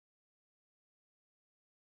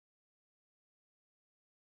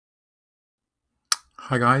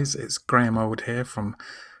Hi guys, it's Graham Old here from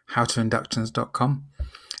howtoinductions.com,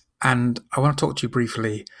 and I want to talk to you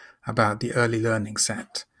briefly about the early learning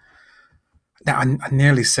set. Now, I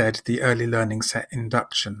nearly said the early learning set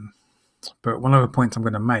induction, but one of the points I'm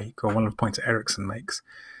going to make, or one of the points that Erickson makes,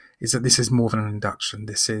 is that this is more than an induction.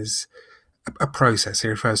 This is a process. He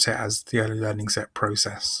refers to it as the early learning set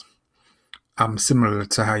process, similar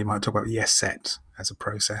to how you might talk about the yes set as a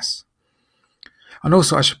process. And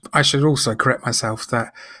also, I should also correct myself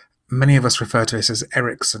that many of us refer to this as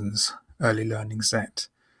Erickson's early learning set.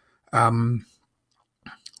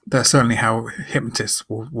 That's certainly how hypnotists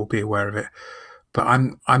will be aware of it, but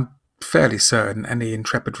I'm fairly certain any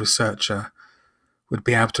intrepid researcher would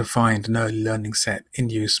be able to find an early learning set in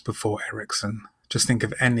use before Erickson. Just think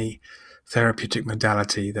of any therapeutic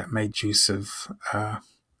modality that made use of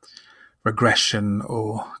regression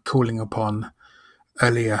or calling upon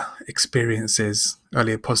earlier experiences,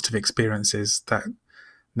 earlier positive experiences that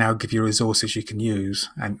now give you resources you can use,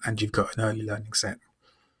 and you've got an early learning set.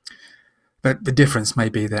 But the difference may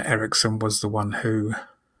be that Erickson was the one who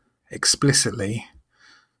explicitly,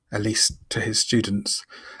 at least to his students,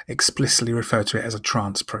 explicitly referred to it as a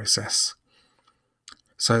trance process.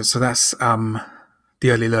 So that's the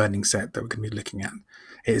early learning set that we're going to be looking at.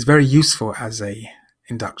 It is very useful as a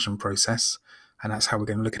induction process, and that's how we're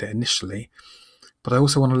going to look at it initially. But I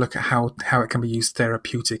also want to look at how it can be used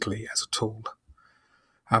therapeutically as a tool.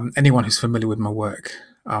 Anyone who's familiar with my work,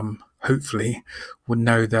 hopefully, would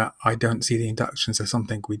know that I don't see the inductions as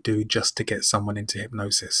something we do just to get someone into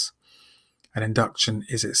hypnosis. An induction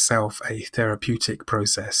is itself a therapeutic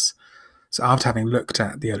process. So after having looked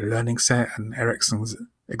at the early learning set and Erickson's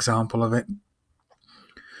example of it,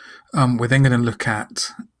 we're then going to look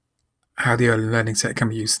at how the early learning set can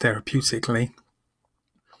be used therapeutically.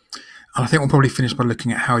 And I think we'll probably finish by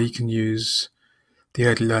looking at how you can use the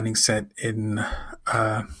early learning set in,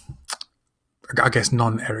 I guess,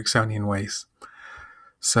 non-Ericksonian ways.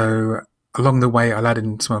 So along the way, I'll add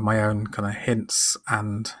in some of my own kind of hints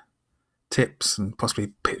and tips and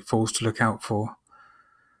possibly pitfalls to look out for.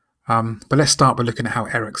 But let's start by looking at how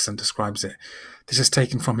Erickson describes it. This is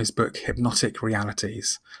taken from his book, Hypnotic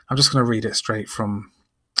Realities. I'm just going to read it straight from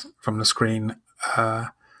the screen,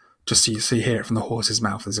 just so you hear it from the horse's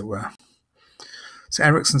mouth, as it were. So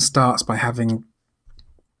Erickson starts by having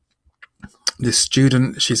this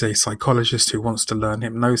student. She's a psychologist who wants to learn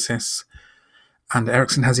hypnosis, and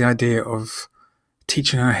Erickson has the idea of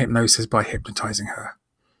teaching her hypnosis by hypnotizing her.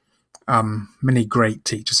 Many great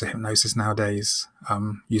teachers of hypnosis nowadays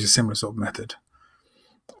use a similar sort of method.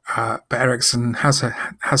 But Erickson has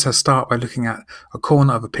her start by looking at a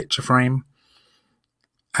corner of a picture frame.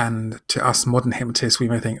 And to us modern hypnotists, we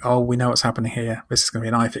may think, oh, we know what's happening here. This is going to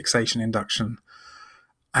be an eye fixation induction.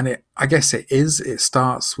 And I guess it is. It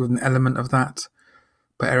starts with an element of that.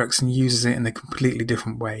 But Erickson uses it in a completely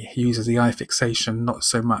different way. He uses the eye fixation not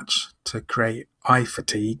so much to create eye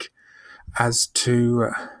fatigue as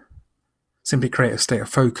to simply create a state of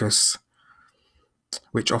focus,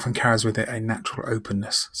 which often carries with it a natural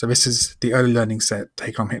openness. So this is the early learning set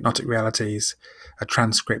taken from Hypnotic Realities, a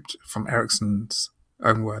transcript from Erickson's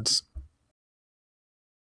own words.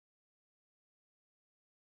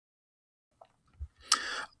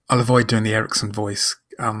 I'll avoid doing the Erickson voice.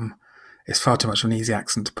 It's far too much of an easy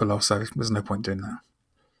accent to pull off, so there's no point doing that.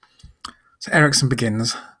 So Erickson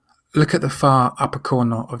begins, look at the far upper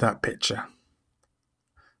corner of that picture.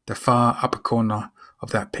 The far upper corner of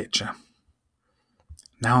that picture.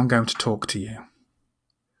 Now I'm going to talk to you.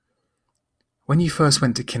 When you first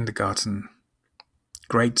went to kindergarten,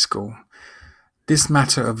 grade school, this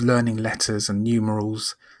matter of learning letters and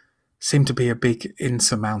numerals seemed to be a big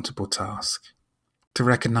insurmountable task. To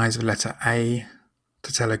recognize the letter A,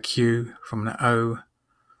 to tell a Q from an O,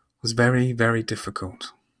 was very, very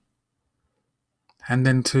difficult. And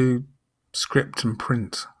then to script and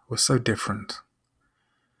print was so different.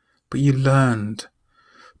 But you learned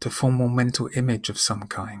to form a mental image of some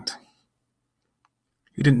kind.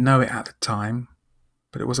 You didn't know it at the time,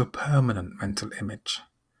 but it was a permanent mental image.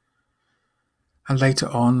 And later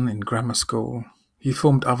on in grammar school, you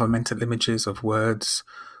formed other mental images of words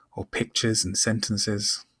or pictures and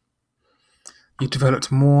sentences. You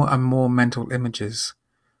developed more and more mental images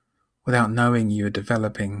without knowing you were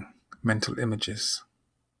developing mental images.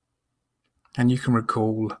 And you can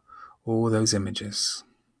recall all those images.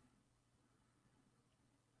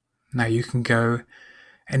 Now you can go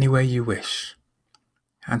anywhere you wish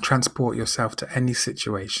and transport yourself to any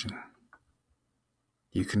situation.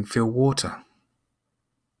 You can feel water.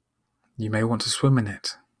 You may want to swim in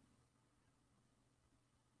it.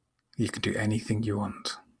 You can do anything you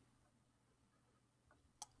want.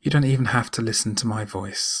 You You don't even have to listen to my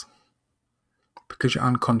voice, because your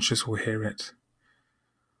unconscious will hear it.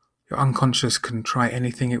 Your unconscious can try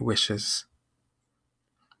anything it wishes,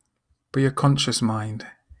 but your conscious mind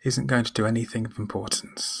isn't going to do anything of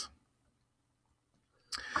importance.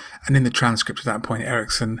 And in the transcript at that point,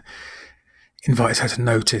 Erickson invites her to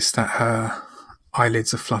notice that her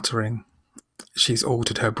eyelids are fluttering. She's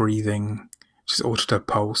altered her breathing. She's altered her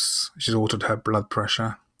pulse. She's altered her blood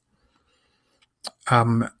pressure.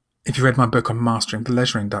 If you read my book on Mastering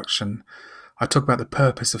Pleasure Induction, I talk about the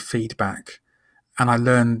purpose of feedback, and I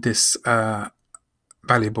learned this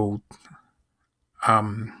valuable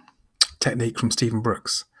technique from Stephen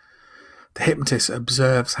Brooks. The hypnotist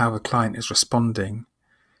observes how the client is responding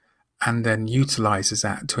and then utilizes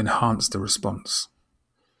that to enhance the response.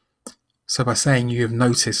 So by saying you have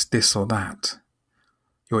noticed this or that,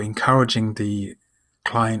 you're encouraging the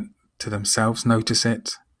client to themselves notice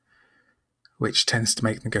it, which tends to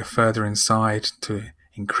make them go further inside to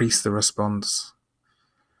increase the response.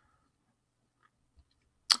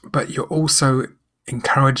 But you're also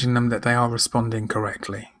encouraging them that they are responding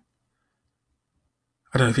correctly.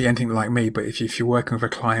 I don't know if you're anything like me, but if you're working with a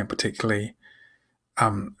client particularly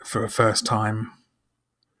for a first time,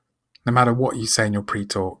 no matter what you say in your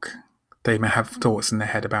pre-talk, they may have thoughts in their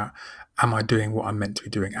head about, am I doing what I'm meant to be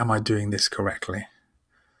doing? Am I doing this correctly?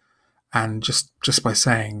 And just by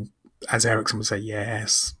saying, as Erickson would say,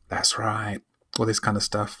 yes, that's right, all this kind of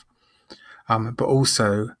stuff, but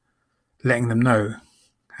also letting them know,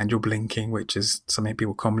 and you're blinking, which is something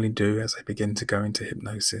people commonly do as they begin to go into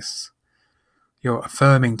hypnosis. You're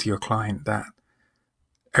affirming to your client that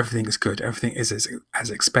everything is good, everything is as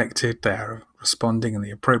expected, they are responding in the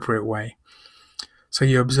appropriate way. So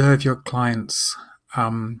you observe your clients'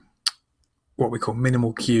 what we call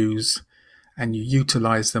minimal cues, and you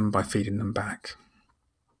utilize them by feeding them back.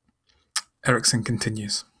 Erickson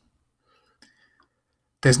continues,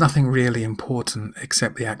 there's nothing really important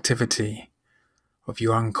except the activity of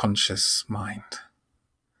your unconscious mind.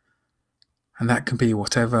 And that can be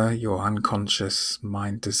whatever your unconscious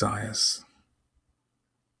mind desires.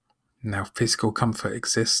 Now, physical comfort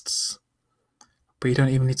exists, but you don't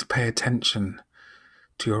even need to pay attention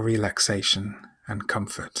to your relaxation and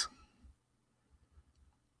comfort.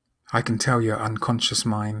 I can tell your unconscious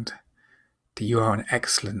mind that you are an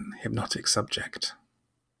excellent hypnotic subject.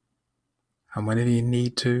 And whenever you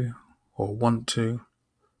need to or want to,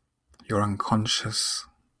 your unconscious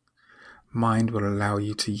mind will allow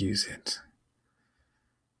you to use it.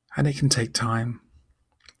 And it can take time,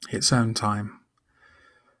 its own time,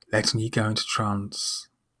 letting you go into trance,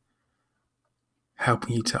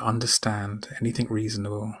 helping you to understand anything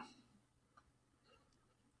reasonable.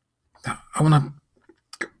 Now, I want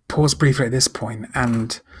to pause briefly at this point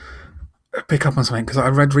and pick up on something, because I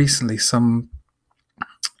read recently some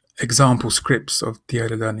example scripts of the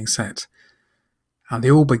early learning set, and they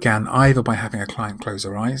all began either by having a client close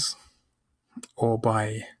their eyes, or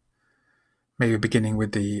by maybe beginning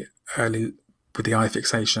with the eye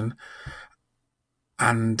fixation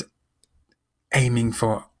and aiming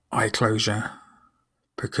for eye closure,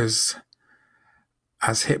 because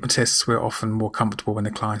as hypnotists we're often more comfortable when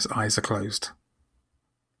the client's eyes are closed.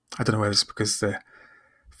 I don't know whether it's because the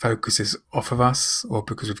focus is off of us, or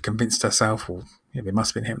because we've convinced ourselves, well, they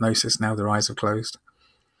must be in hypnosis now, their eyes are closed.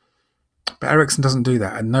 But Erickson doesn't do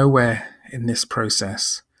that, and nowhere in this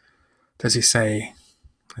process does he say,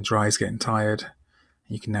 your eyes getting tired,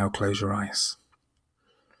 you can now close your eyes.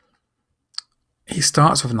 He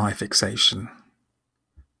starts with an eye fixation,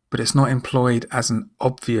 but it's not employed as an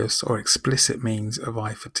obvious or explicit means of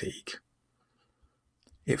eye fatigue.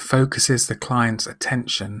 It focuses the client's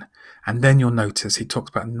attention, and then you'll notice he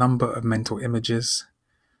talks about a number of mental images.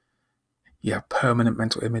 You have permanent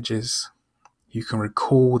mental images. You can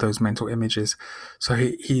recall those mental images. So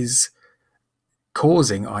he's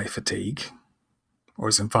causing eye fatigue, or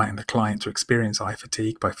is inviting the client to experience eye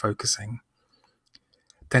fatigue by focusing.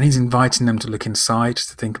 Then he's inviting them to look inside,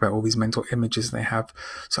 to think about all these mental images they have.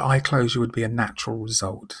 So eye closure would be a natural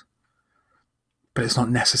result. But it's not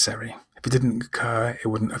necessary. If it didn't occur, it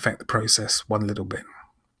wouldn't affect the process one little bit.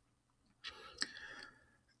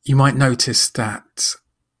 You might notice that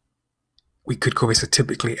we could call this a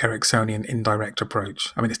typically Ericksonian indirect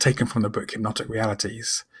approach. I mean, it's taken from the book Hypnotic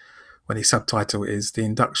Realities, when the subtitle is The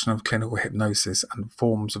Induction of Clinical Hypnosis and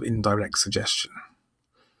Forms of Indirect Suggestion.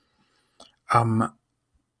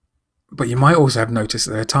 But you might also have noticed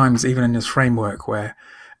that there are times, even in this framework, where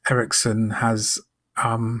Erickson has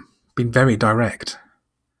been very direct.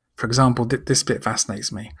 For example, this bit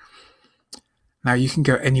fascinates me. Now, you can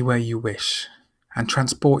go anywhere you wish and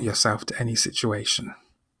transport yourself to any situation.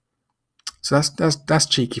 So that's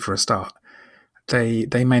cheeky for a start.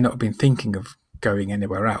 They may not have been thinking of going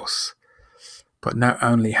anywhere else, but not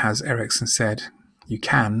only has Erickson said you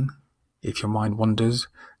can, if your mind wanders,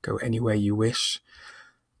 go anywhere you wish,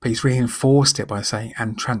 but he's reinforced it by saying,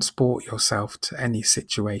 and transport yourself to any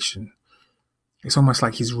situation. It's almost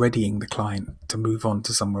like he's readying the client to move on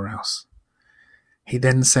to somewhere else. He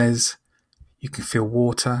then says, you can feel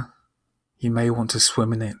water, you may want to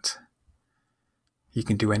swim in it, you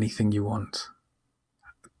can do anything you want.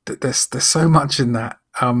 There's so much in that.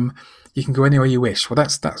 You can go anywhere you wish. Well,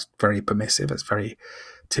 that's very permissive. That's very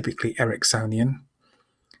typically Ericksonian.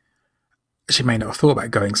 She may not have thought about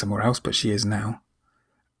going somewhere else, but she is now.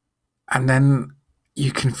 And then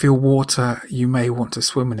you can feel water, you may want to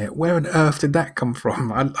swim in it. Where on earth did that come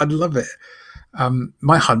from? I'd love it.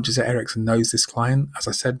 My hunch is that Erickson knows this client. As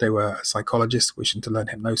I said, they were a psychologist wishing to learn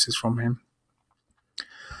hypnosis from him.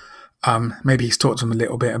 Maybe he's talked to them a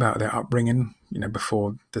little bit about their upbringing,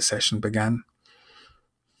 before the session began.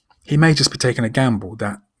 He may just be taking a gamble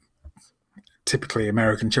that typically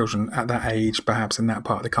American children at that age, perhaps in that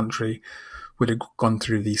part of the country, would have gone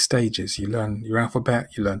through these stages. You learn your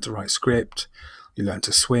alphabet, you learn to write script, you learn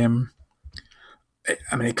to swim.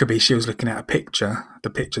 I mean, it could be she was looking at a picture. The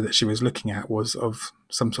picture that she was looking at was of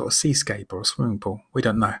some sort of seascape or a swimming pool. We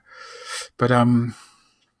don't know. But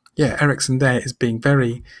Erickson there is being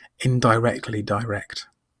very indirectly direct.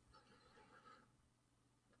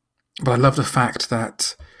 But I love the fact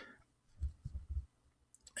that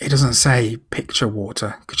he doesn't say picture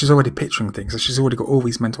water, because she's already picturing things. So she's already got all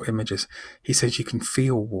these mental images. He says you can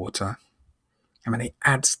feel water. I mean, he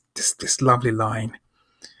adds this lovely line,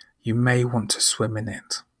 you may want to swim in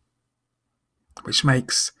it, which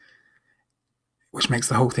makes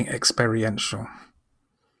the whole thing experiential.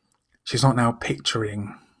 She's not now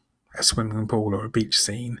picturing a swimming pool or a beach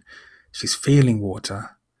scene. She's feeling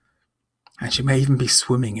water, and she may even be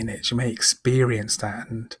swimming in it. She may experience that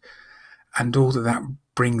and all that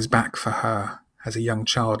brings back for her as a young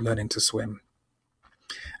child learning to swim.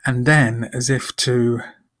 And then, as if to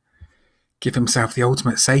give himself the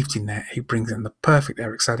ultimate safety net, he brings in the perfect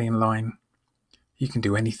Ericksonian line, you can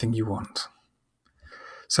do anything you want.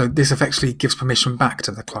 So this effectively gives permission back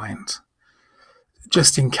to the client.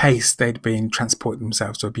 Just in case they'd been transporting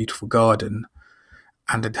themselves to a beautiful garden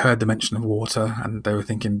and had heard the mention of water and they were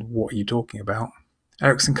thinking, what are you talking about?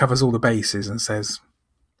 Erickson covers all the bases and says,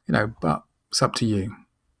 but it's up to you.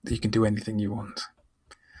 You can do anything you want.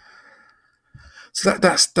 So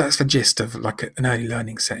that's the gist of like an early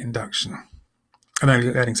learning set induction. An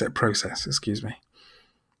early learning set process, excuse me.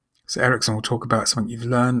 So Erickson will talk about something you've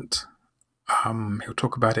learnt. He'll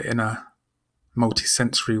talk about it in a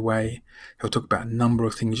multi-sensory way. He'll talk about a number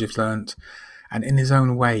of things you've learnt. And in his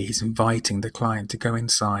own way, he's inviting the client to go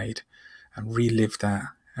inside and relive that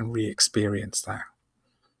and re-experience that.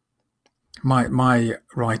 My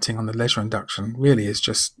writing on the leisure induction really is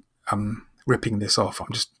just ripping this off.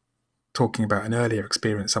 I'm just talking about an earlier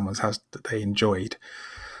experience someone's had that they enjoyed,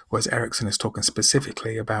 whereas Erickson is talking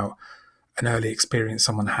specifically about an early experience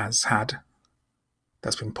someone has had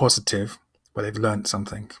that's been positive, where they've learned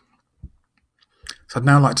something. So I'd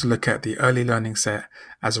now like to look at the early learning set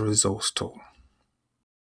as a resource tool.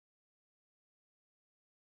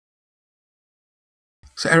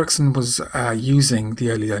 So Erickson was using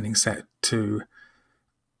the early learning set to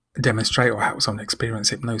demonstrate or help someone experience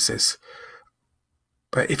hypnosis.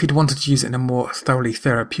 But if he'd wanted to use it in a more thoroughly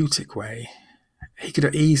therapeutic way, he could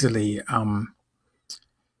have easily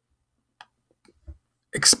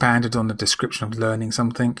expanded on the description of learning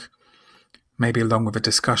something, maybe along with a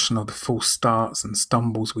discussion of the false starts and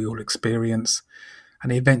stumbles we all experience,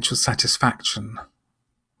 and the eventual satisfaction,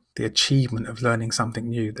 the achievement of learning something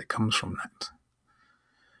new that comes from that.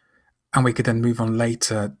 And we could then move on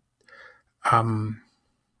later, from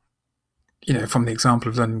the example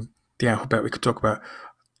of learning the alphabet, we could talk about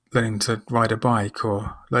learning to ride a bike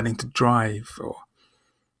or learning to drive or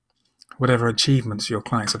whatever achievements your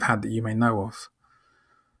clients have had that you may know of.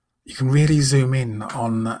 You can really zoom in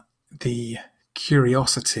on the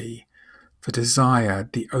curiosity, the desire,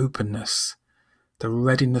 the openness, the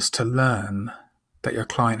readiness to learn that your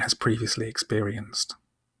client has previously experienced.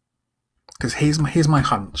 Because here's my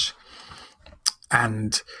hunch,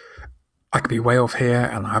 and I could be way off here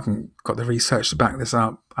and I haven't got the research to back this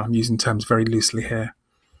up. I'm using terms very loosely here.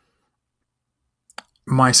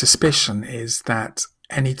 My suspicion is that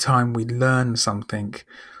anytime we learn something,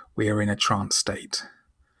 we are in a trance state.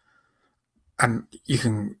 And we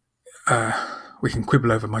can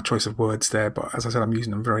quibble over my choice of words there, but as I said, I'm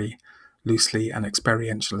using them very loosely and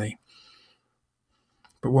experientially.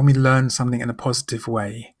 But when we learn something in a positive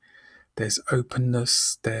way, there's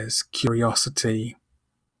openness, there's curiosity,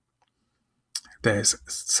 there's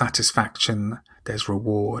satisfaction, there's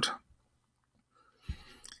reward.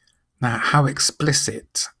 Now, how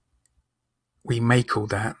explicit we make all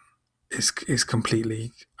that is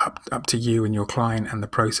completely up to you and your client and the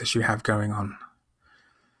process you have going on.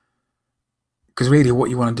 Because really what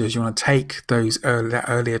you want to do is you want to take that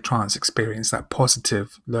earlier trance experience, that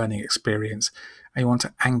positive learning experience, and you want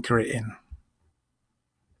to anchor it in.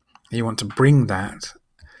 You want to bring that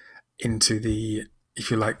into the,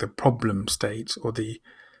 if you like, the problem state or the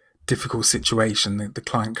difficult situation that the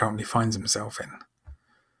client currently finds himself in.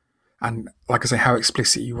 And like I say, how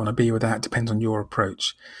explicit you want to be with that depends on your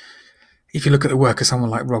approach. If you look at the work of someone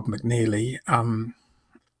like Rob McNeely,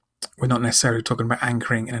 we're not necessarily talking about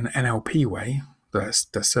anchoring in an NLP way. That's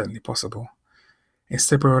certainly possible.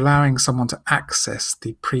 Instead, we're allowing someone to access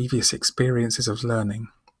the previous experiences of learning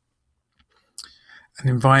and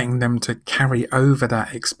inviting them to carry over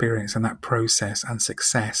that experience and that process and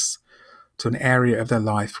success to an area of their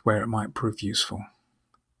life where it might prove useful.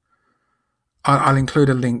 I'll include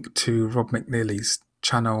a link to Rob McNeely's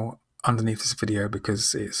channel underneath this video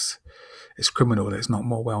because it's criminal that it's not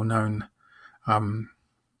more well known,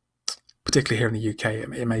 particularly here in the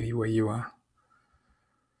UK. It may be where you are.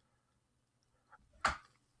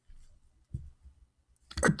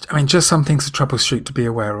 I mean, just some things to troubleshoot, to be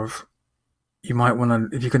aware of. You might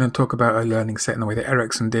want to, if you're going to talk about a learning set in the way that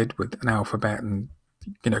Erickson did with an alphabet and,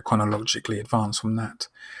 chronologically advance from that,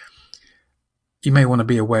 you may want to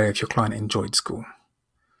be aware if your client enjoyed school.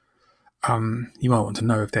 You might want to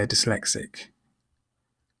know if they're dyslexic.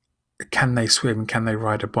 Can they swim? Can they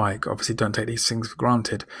ride a bike? Obviously, don't take these things for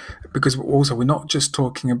granted, because also we're not just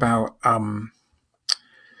talking about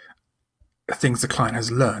things the client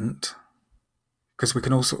has learnt, because we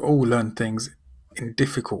can also all learn things in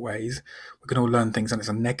difficult ways. We can all learn things and it's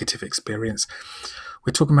a negative experience.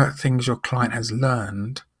 We're talking about things your client has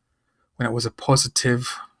learned when it was a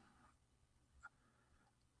positive,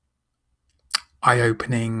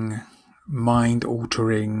 eye-opening,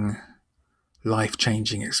 mind-altering,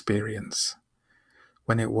 life-changing experience,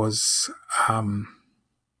 when it was a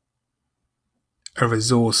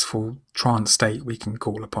resourceful trance state we can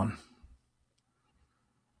call upon.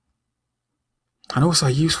 And also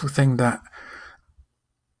a useful thing that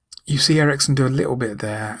you see Erickson do a little bit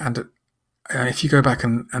there, and if you go back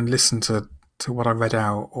and listen to what I read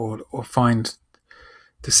out or find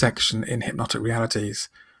the section in Hypnotic Realities,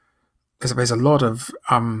 there's a lot of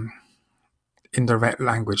indirect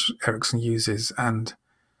language Erickson uses, and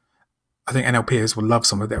I think NLPers will love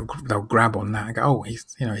some of it. They'll grab on that and go, oh, he's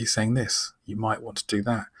saying this. You might want to do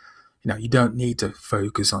that. You don't need to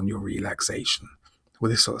focus on your relaxation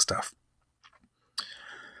with this sort of stuff.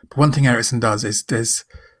 But one thing Erickson does is there's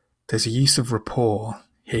a use of rapport.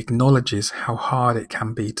 He acknowledges how hard it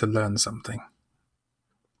can be to learn something.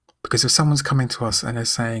 Because if someone's coming to us and they're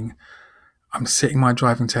saying, I'm sitting my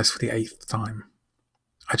driving test for the 8th time,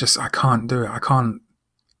 I can't do it. I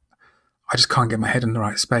just can't get my head in the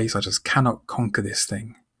right space. I just cannot conquer this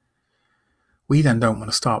thing. We then don't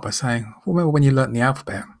want to start by saying, well, remember when you learnt the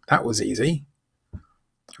alphabet? That was easy.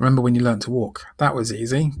 Remember when you learnt to walk? That was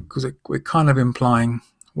easy. Because we're kind of implying,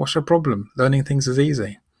 what's your problem? Learning things is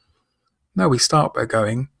easy. No, we start by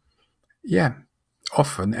going, yeah,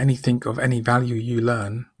 often anything of any value you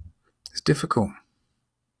learn is difficult.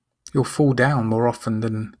 You'll fall down more often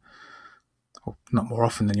than, or not more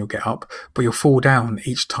often than you'll get up, but you'll fall down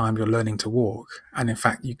each time you're learning to walk. And in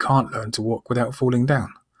fact, you can't learn to walk without falling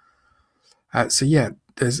down. So yeah,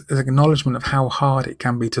 there's an acknowledgement of how hard it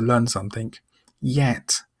can be to learn something,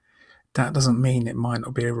 yet that doesn't mean it might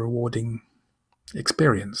not be a rewarding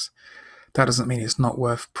experience. That doesn't mean it's not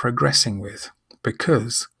worth progressing with,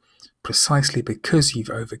 precisely because you've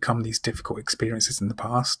overcome these difficult experiences in the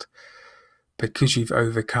past, because you've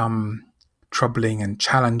overcome troubling and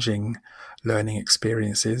challenging learning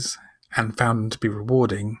experiences and found them to be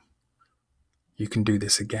rewarding, you can do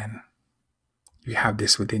this again. You have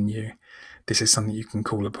this within you. This is something you can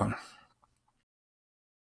call upon.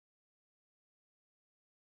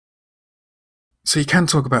 So you can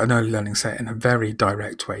talk about an early learning set in a very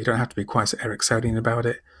direct way. You don't have to be quite so Ericksonian about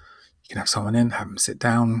it. You can have someone in, have them sit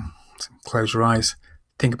down, close your eyes,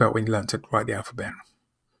 think about when you learned to write the alphabet.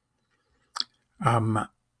 Yeah,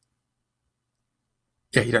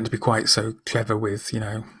 you don't have to be quite so clever with, you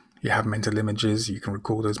have mental images, you can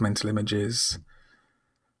recall those mental images.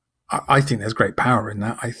 I think there's great power in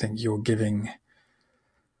that. I think you're giving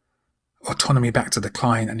autonomy back to the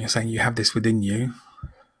client and you're saying you have this within you.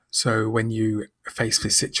 So when you face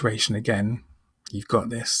this situation again, you've got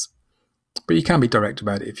this. But you can be direct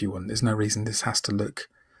about it if you want. There's no reason this has to look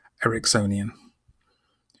Ericksonian.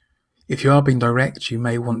 If you are being direct, you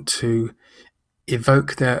may want to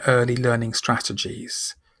evoke their early learning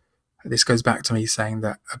strategies. This goes back to me saying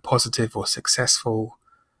that a positive or successful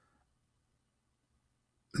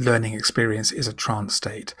learning experience is a trance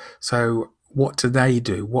state. So what do they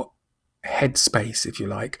do? What headspace, if you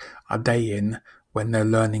like, are they in when they're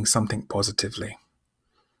learning something positively?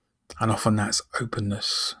 And often that's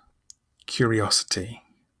openness, curiosity,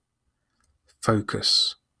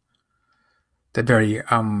 focus. They're very,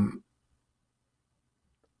 I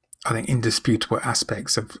think, indisputable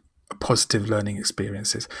aspects of positive learning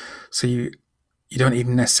experiences. So you don't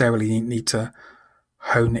even necessarily need to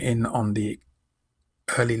hone in on the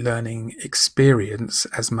early learning experience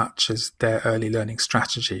as much as their early learning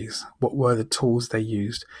strategies. What were the tools they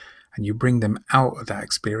used? And you bring them out of that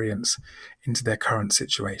experience into their current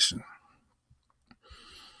situation.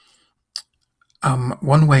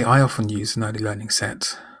 One way I often use an early learning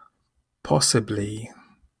set, possibly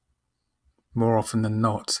more often than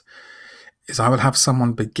not, is I will have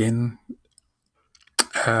someone begin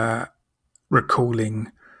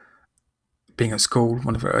recalling being at school,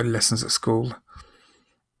 one of their early lessons at school.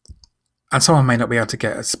 And someone may not be able to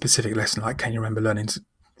get a specific lesson like, can you remember learning to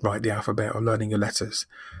write the alphabet or learning your letters?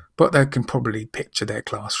 But they can probably picture their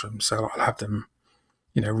classroom. So I'll have them,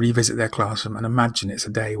 revisit their classroom and imagine it's a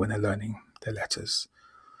day when they're learning their letters,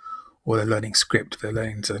 or they're learning script, they're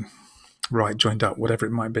learning to write joined up, whatever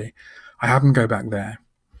it might be. I have them go back there,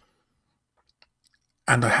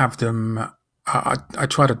 and I have them, I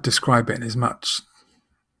try to describe it in as much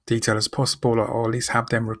detail as possible, or at least have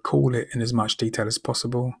them recall it in as much detail as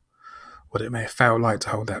possible, what it may have felt like to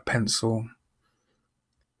hold that pencil,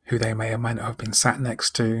 who they may or may not have been sat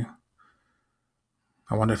next to.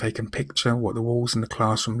 I wonder if they can picture what the walls in the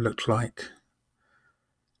classroom looked like.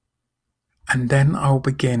 And then I'll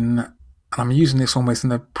begin, and I'm using this almost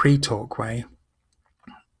in a pre-talk way,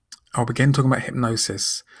 I'll begin talking about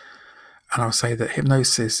hypnosis. And I'll say that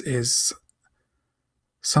hypnosis is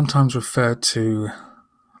sometimes referred to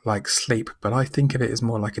like sleep, but I think of it as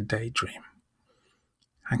more like a daydream.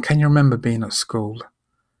 And can you remember being at school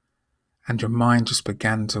and your mind just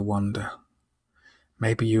began to wander?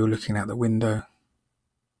 Maybe you were looking out the window.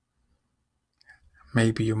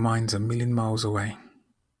 Maybe your mind's a million miles away.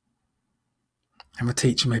 And the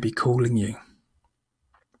teacher may be calling you.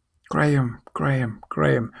 Graham, Graham,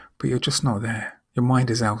 Graham, but you're just not there. Your mind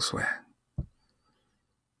is elsewhere.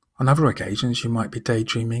 On other occasions, you might be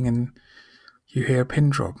daydreaming and you hear a pin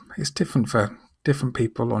drop. It's different for different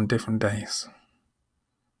people on different days.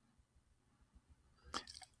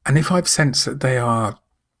 And if I've sensed that they are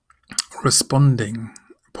responding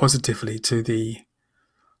positively to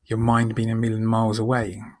your mind being a million miles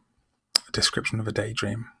away, a description of a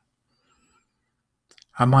daydream,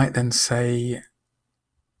 I might then say,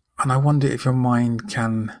 and I wonder if your mind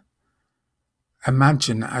can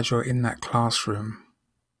imagine as you're in that classroom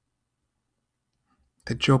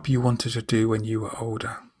the job you wanted to do when you were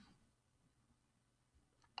older.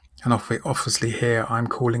 And obviously here I'm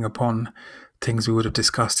calling upon things we would have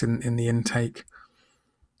discussed in the intake.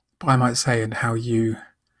 But I might say, and how you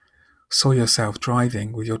saw yourself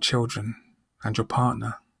driving with your children and your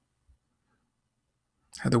partner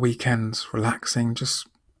at the weekends, relaxing, just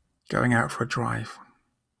going out for a drive,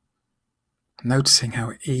 noticing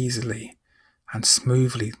how easily and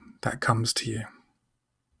smoothly that comes to you,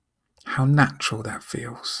 how natural that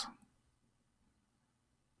feels,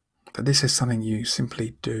 that this is something you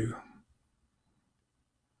simply do.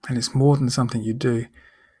 And it's more than something you do.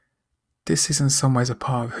 This is in some ways a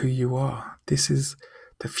part of who you are. This is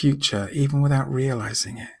the future, even without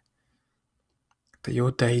realizing it. That your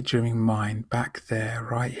daydreaming mind back there,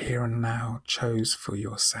 right here and now, chose for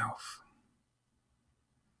yourself.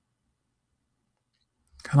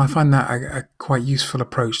 And I find that a quite useful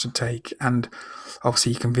approach to take. And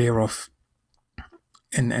obviously you can veer off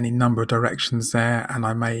in any number of directions there, and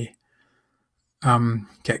I may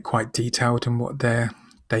get quite detailed in what they're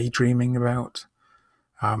daydreaming about.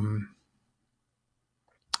 I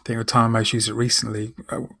think the time I most used it recently,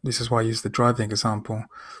 this is why I used the driving example.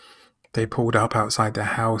 They pulled up outside their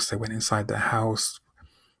house, they went inside their house,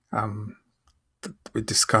 we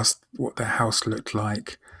discussed what their house looked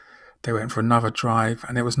like, they went for another drive,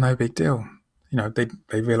 and it was no big deal.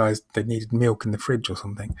 They realised they needed milk in the fridge or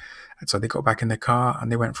something, and so they got back in their car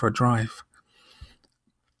and they went for a drive.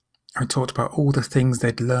 I talked about all the things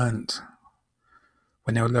they'd learned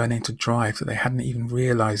when they were learning to drive that they hadn't even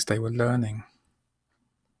realised they were learning.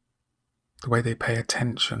 The way they pay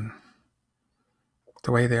attention,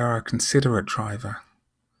 the way they are a considerate driver,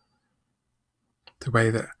 the way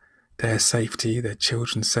that their safety, their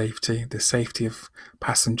children's safety, the safety of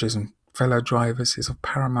passengers and fellow drivers is of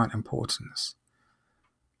paramount importance,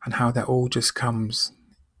 and how that all just comes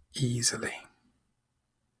easily.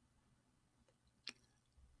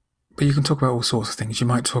 But you can talk about all sorts of things. You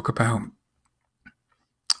might talk about,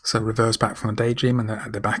 so reverse back from a daydream and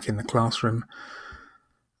at the back in the classroom.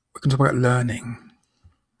 We can talk about learning.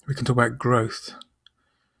 We can talk about growth.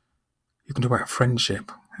 You can talk about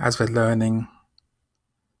friendship. As they're learning,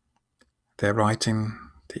 they're writing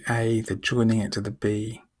the A, they're joining it to the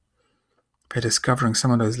B. They're discovering some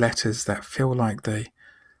of those letters that feel like they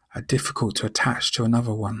are difficult to attach to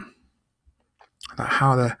another one. Like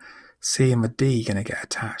how the C and the D are going to get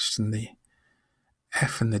attached, and the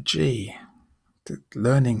F and the G.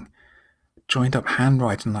 Learning joined up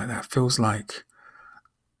handwriting like that feels like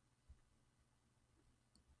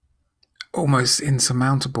almost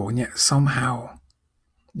insurmountable, and yet somehow,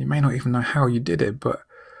 you may not even know how you did it, but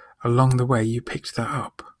along the way you picked that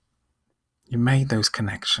up. You made those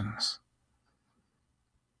connections.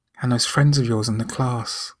 And those friends of yours in the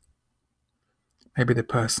class, maybe the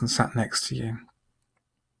person sat next to you,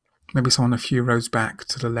 maybe someone a few rows back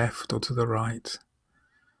to the left or to the right,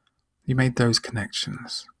 you made those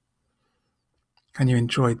connections. And you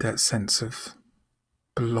enjoyed that sense of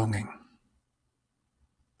belonging,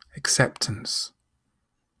 acceptance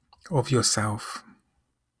of yourself,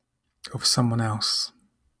 of someone else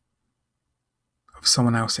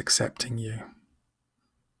accepting you.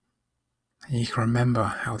 And you can remember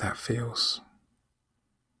how that feels.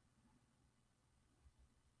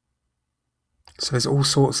 So there's all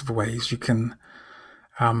sorts of ways you can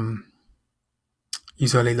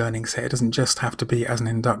use early learning set. It doesn't just have to be as an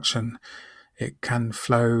induction. It can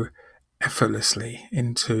flow effortlessly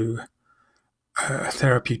into a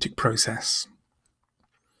therapeutic process.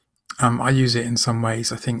 I use it in some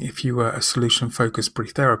ways. I think if you were a solution-focused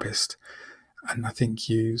pre-therapist, and I think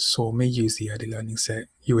you saw me use the early learning set,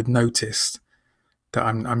 you would notice that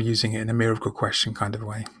I'm using it in a miracle question kind of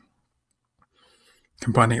way.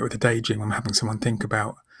 Combining it with a daydream, I'm having someone think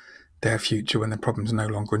about their future when their problem's no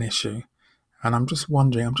longer an issue. And I'm just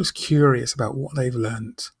wondering, I'm just curious about what they've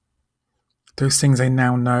learned. Those things they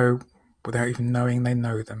now know without even knowing they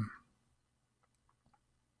know them.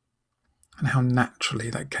 And how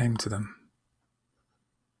naturally that came to them.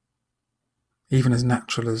 Even as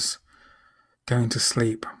natural as going to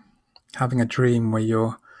sleep, having a dream where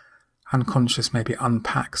your unconscious maybe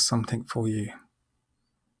unpacks something for you,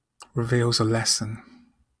 reveals a lesson,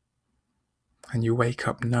 and you wake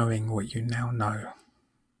up knowing what you now know.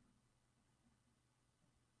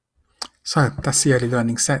 So that's the early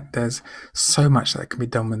learning set. There's so much that can be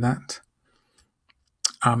done with that.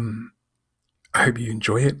 I hope you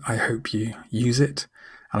enjoy it. I hope you use it.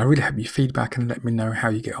 And I really hope you feedback and let me know how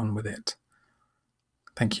you get on with it.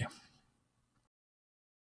 Thank you.